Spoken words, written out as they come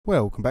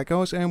Welcome back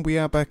guys, and we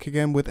are back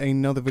again with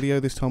another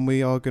video. This time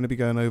we are going to be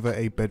going over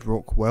a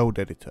Bedrock world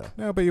editor.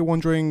 Now I bet you're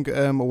wondering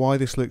why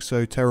this looks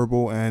so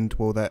terrible, and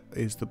well, that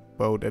is the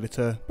world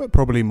editor, but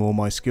probably more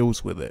my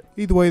skills with it.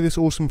 Either way, this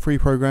awesome free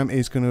program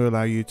is going to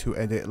allow you to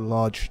edit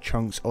large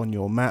chunks on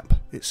your map.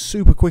 It's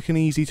super quick and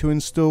easy to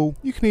install.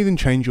 You can even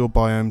change your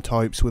biome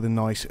types with a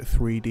nice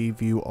 3D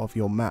view of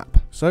your map.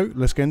 So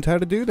let's get into how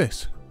to do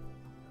this.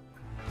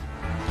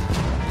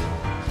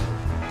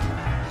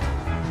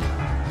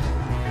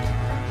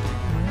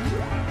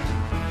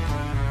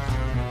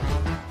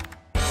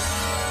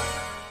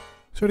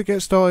 So to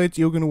get started,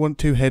 you're going to want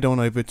to head on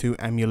over to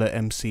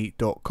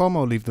amuletmc.com.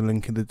 I'll leave the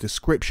link in the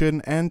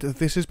description, and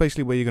this is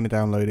basically where you're going to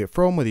download it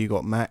from, whether you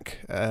got Mac,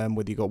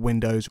 whether you got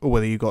Windows, or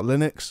whether you got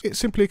Linux. It's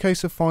simply a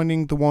case of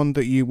finding the one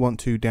that you want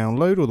to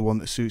download, or the one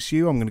that suits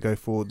you. I'm going to go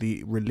for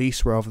the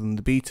release rather than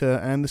the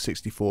beta and the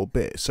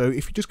 64-bit. So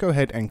if you just go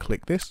ahead and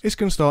click this, it's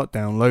going to start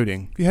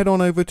downloading. If you head on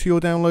over to your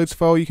downloads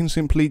file, you can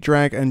simply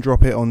drag and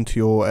drop it onto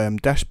your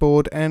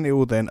dashboard, and it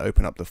will then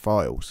open up the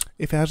files.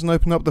 If it hasn't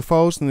opened up the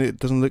files and it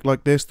doesn't look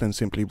like this, then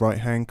simply right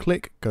hand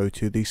click, go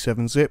to the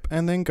 7-zip,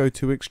 and then go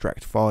to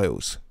extract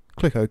files.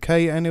 Click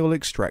OK and it will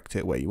extract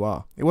it where you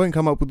are. It won't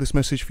come up with this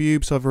message for you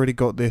because I've already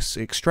got this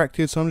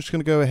extracted, so I'm just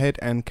going to go ahead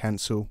and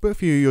cancel. But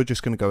for you, you're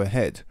just going to go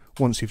ahead.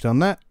 Once you've done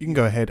that, you can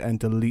go ahead and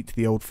delete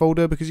the old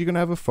folder, because you're going to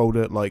have a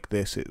folder like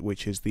this,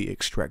 which is the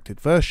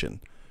extracted version.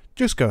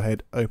 Just go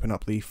ahead, open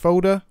up the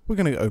folder. We're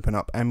going to open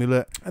up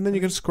Amulet, and then you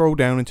can scroll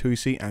down until you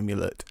see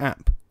Amulet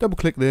app. Double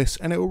click this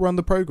and it will run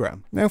the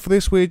program. Now for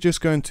this, we're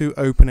just going to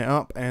open it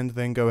up and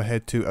then go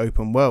ahead to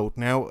open world.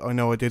 Now I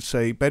know I did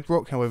say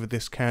Bedrock, however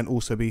this can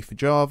also be for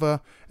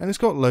Java, and it's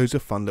got loads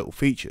of fun little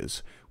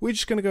features. We're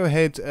just going to go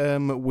ahead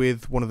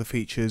with one of the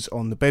features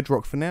on the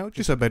Bedrock for now,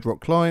 just so Bedrock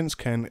clients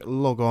can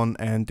log on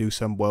and do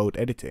some world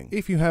editing.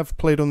 If you have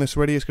played on this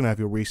already, it's going to have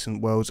your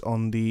recent worlds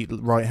on the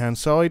right hand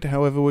side.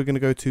 However, we're going to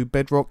go to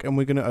Bedrock and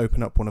we're going to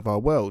open up one of our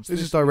worlds. This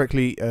is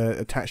directly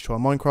attached to our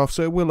Minecraft,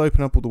 so it will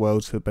open up all the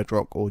worlds for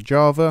Bedrock or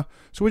Java.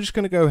 So we're just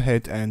going to go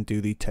ahead and do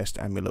the test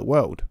Amulet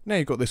world. Now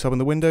you've got this up in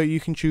the window,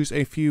 you can choose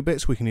a few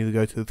bits. We can either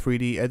go to the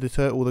 3D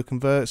editor or the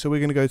convert, so we're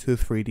going to go to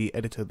the 3D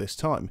editor this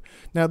time.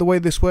 Now the way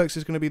this works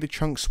is going to be the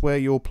chunks where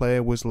your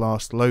player was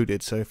last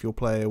loaded. So if your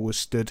player was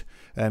stood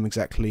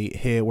exactly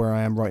here where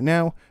I am right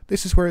now,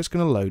 this is where it's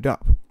going to load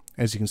up.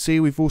 As you can see,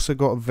 we've also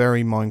got a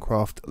very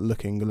Minecraft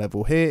looking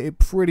level here. It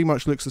pretty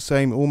much looks the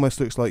same, it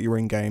almost looks like you're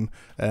in game,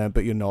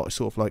 but you're not,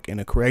 sort of like in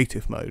a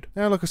creative mode.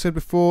 Now like I said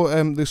before,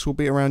 this will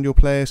be around your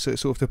player, so it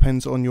sort of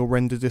depends on your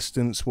render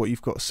distance, what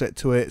you've got set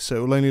to it, so it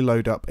will only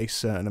load up a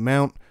certain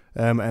amount.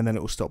 And then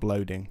it will stop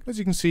loading. As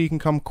you can see, you can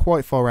come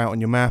quite far out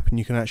on your map and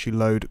you can actually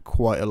load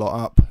quite a lot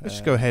up. Let's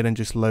just go ahead and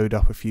just load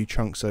up a few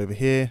chunks over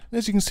here.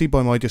 As you can see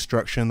by my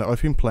destruction, that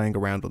I've been playing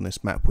around on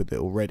this map with it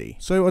already.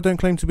 So I don't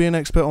claim to be an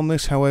expert on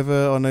this,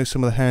 however I know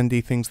some of the handy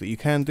things that you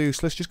can do, so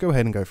let's just go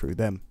ahead and go through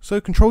them.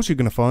 So controls you're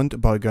going to find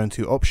by going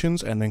to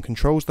options, and then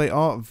controls, they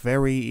are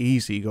very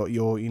easy. You got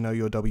your,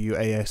 your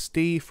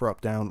WASD for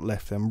up, down,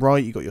 left and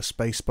right. You got your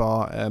space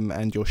bar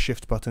and your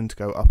shift button to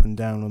go up and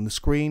down on the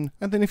screen.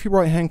 And then if you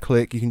right hand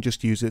click, you can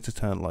just use it to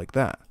turn like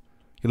that.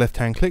 Your left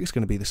hand click is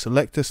going to be the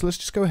selector, so let's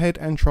just go ahead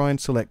and try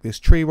and select this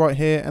tree right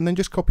here and then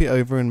just copy it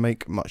over and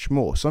make much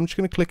more. So I'm just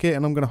going to click it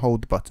and I'm going to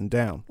hold the button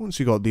down. Once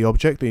you've got the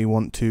object that you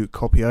want to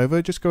copy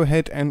over, just go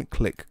ahead and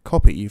click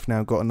copy. You've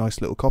now got a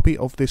nice little copy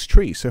of this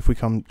tree. So if we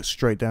come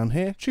straight down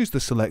here, choose the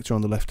selector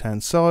on the left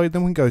hand side,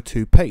 then we can go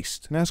to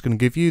paste. Now it's going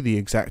to give you the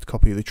exact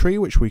copy of the tree,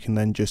 which we can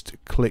then just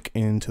click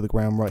into the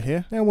ground right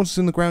here. Now once it's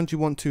in the ground, you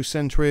want to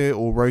center it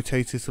or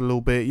rotate it a little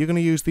bit. You're going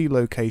to use the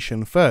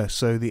location first.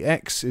 So the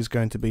X is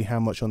going to be how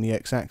much on the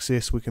X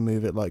axis. We can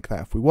move it like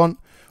that if we want.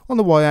 On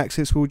the Y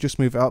axis, we'll just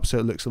move it up so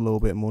it looks a little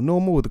bit more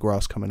normal with the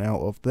grass coming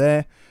out of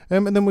there.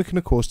 And then we can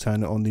of course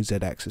turn it on the Z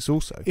axis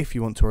also. If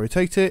you want to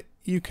rotate it,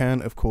 you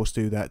can of course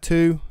do that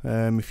too.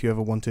 If you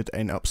ever wanted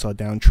an upside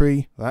down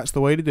tree, that's the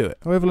way to do it.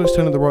 However, let's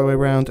turn it the right way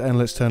around and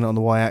let's turn it on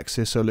the Y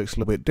axis so it looks a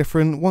little bit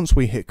different. Once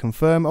we hit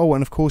confirm, oh,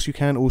 and of course you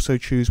can also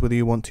choose whether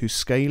you want to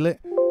scale it.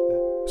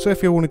 So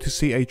if you wanted to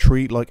see a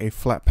tree like a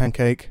flat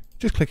pancake,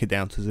 just click it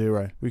down to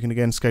 0. We can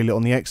again scale it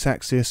on the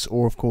X-axis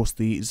or of course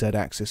the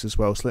Z-axis as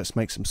well. So let's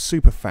make some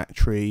super fat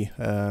tree.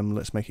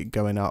 Let's make it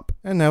going up.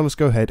 And now let's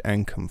go ahead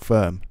and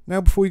confirm.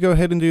 Now before you go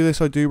ahead and do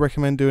this, I do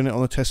recommend doing it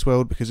on a test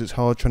world because it's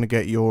hard trying to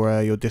get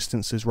your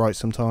distances right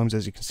sometimes.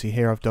 As you can see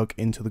here, I've dug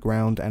into the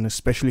ground, and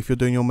especially if you're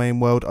doing your main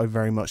world, I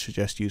very much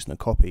suggest using a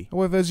copy.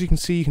 However, as you can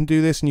see, you can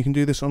do this, and you can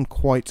do this on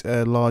quite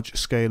a large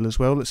scale as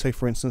well. Let's say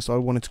for instance I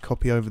wanted to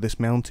copy over this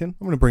mountain.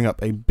 I'm going to bring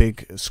up a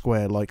big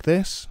square like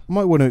this. I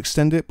might want to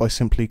extend it by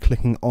simply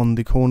clicking on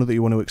the corner that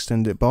you want to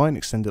extend it by and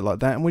extend it like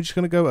that, and we're just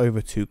going to go over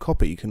to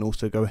copy. You can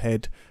also go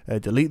ahead,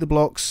 delete the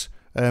blocks,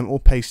 or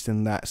paste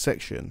in that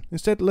section.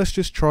 Instead, let's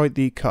just try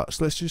the cuts.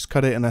 Let's just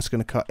cut it, and that's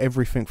going to cut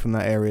everything from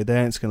that area there,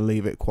 and it's going to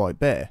leave it quite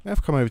bare. Now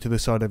if I come over to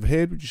this side over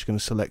here, we're just going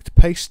to select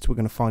paste. We're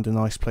going to find a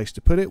nice place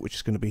to put it, which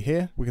is going to be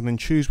here. We can then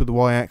choose with the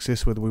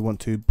Y-axis whether we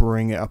want to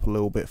bring it up a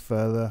little bit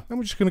further, and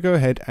we're just going to go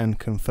ahead and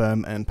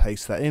confirm and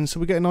paste that in so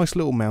we get a nice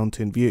little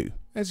mountain view.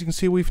 As you can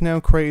see, we've now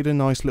created a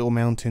nice little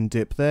mountain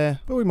dip there,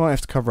 but we might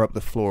have to cover up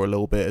the floor a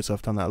little bit as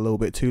I've done that a little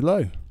bit too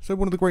low. So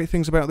one of the great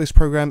things about this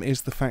program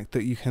is the fact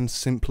that you can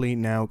simply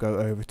now go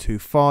over to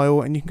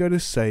File and you can go to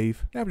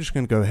Save. Now we're just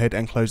going to go ahead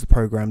and close the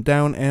program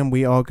down, and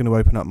we are going to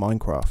open up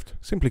Minecraft.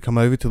 Simply come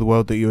over to the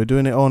world that you are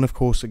doing it on. Of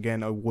course,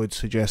 again, I would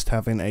suggest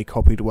having a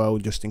copied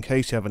world just in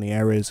case you have any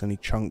errors, any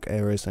chunk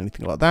errors,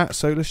 anything like that.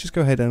 So let's just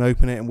go ahead and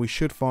open it, and we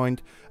should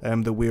find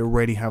that we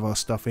already have our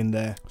stuff in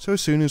there. So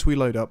as soon as we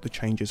load up, the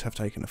changes have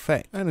taken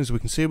effect. And as we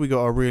can see, we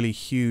got a really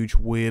huge,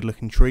 weird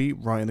looking tree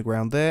right in the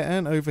ground there,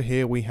 and over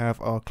here we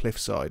have our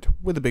cliffside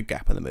with a big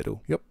gap in the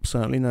middle. Yep,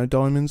 certainly no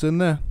diamonds in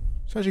there.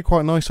 It's actually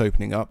quite nice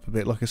opening up, a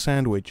bit like a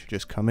sandwich.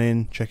 Just come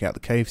in, check out the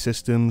cave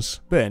systems.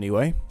 But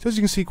anyway, so as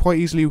you can see, quite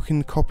easily we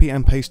can copy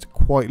and paste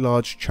quite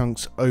large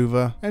chunks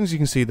over. And as you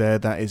can see there,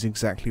 that is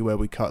exactly where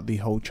we cut the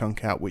whole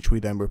chunk out, which we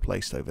then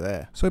replaced over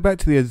there. So back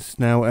to the editor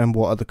now, and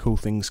what other cool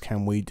things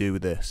can we do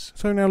with this?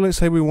 So now let's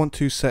say we want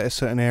to set a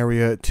certain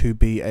area to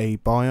be a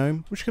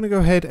biome. We're just going to go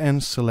ahead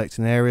and select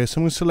an area. So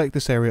I'm going to select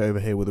this area over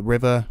here with a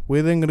river.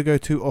 We're then going to go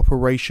to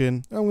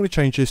Operation. I'm going to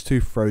change this to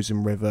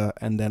Frozen River,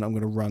 and then I'm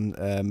going to run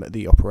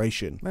the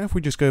operation. Now if we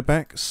just go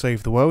back,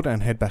 save the world,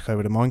 and head back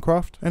over to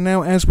Minecraft, and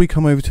now as we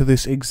come over to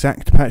this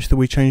exact patch that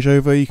we changed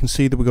over, you can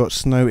see that we got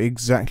snow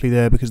exactly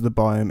there because the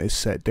biome is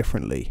set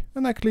differently,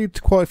 and that could lead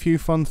to quite a few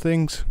fun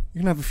things. You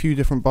can have a few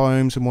different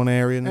biomes in one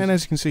area, and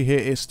as you can see here,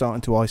 it's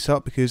starting to ice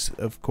up because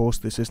of course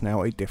this is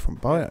now a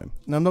different biome.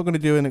 Now I'm not going to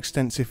do an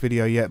extensive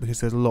video yet because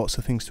there's lots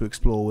of things to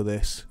explore with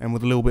this, and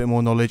with a little bit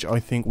more knowledge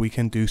I think we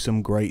can do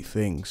some great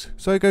things.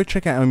 So go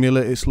check out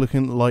Amulet. It's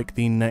looking like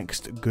the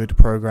next good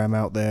program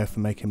out there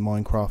for making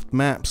Minecraft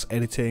maps,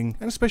 editing,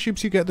 and especially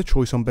because you get the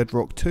choice on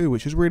Bedrock too,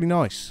 which is really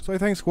nice. So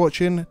thanks for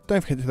watching,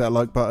 don't forget to hit that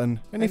like button,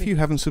 and if you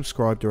haven't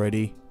subscribed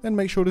already, then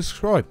make sure to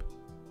subscribe.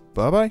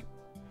 Bye bye.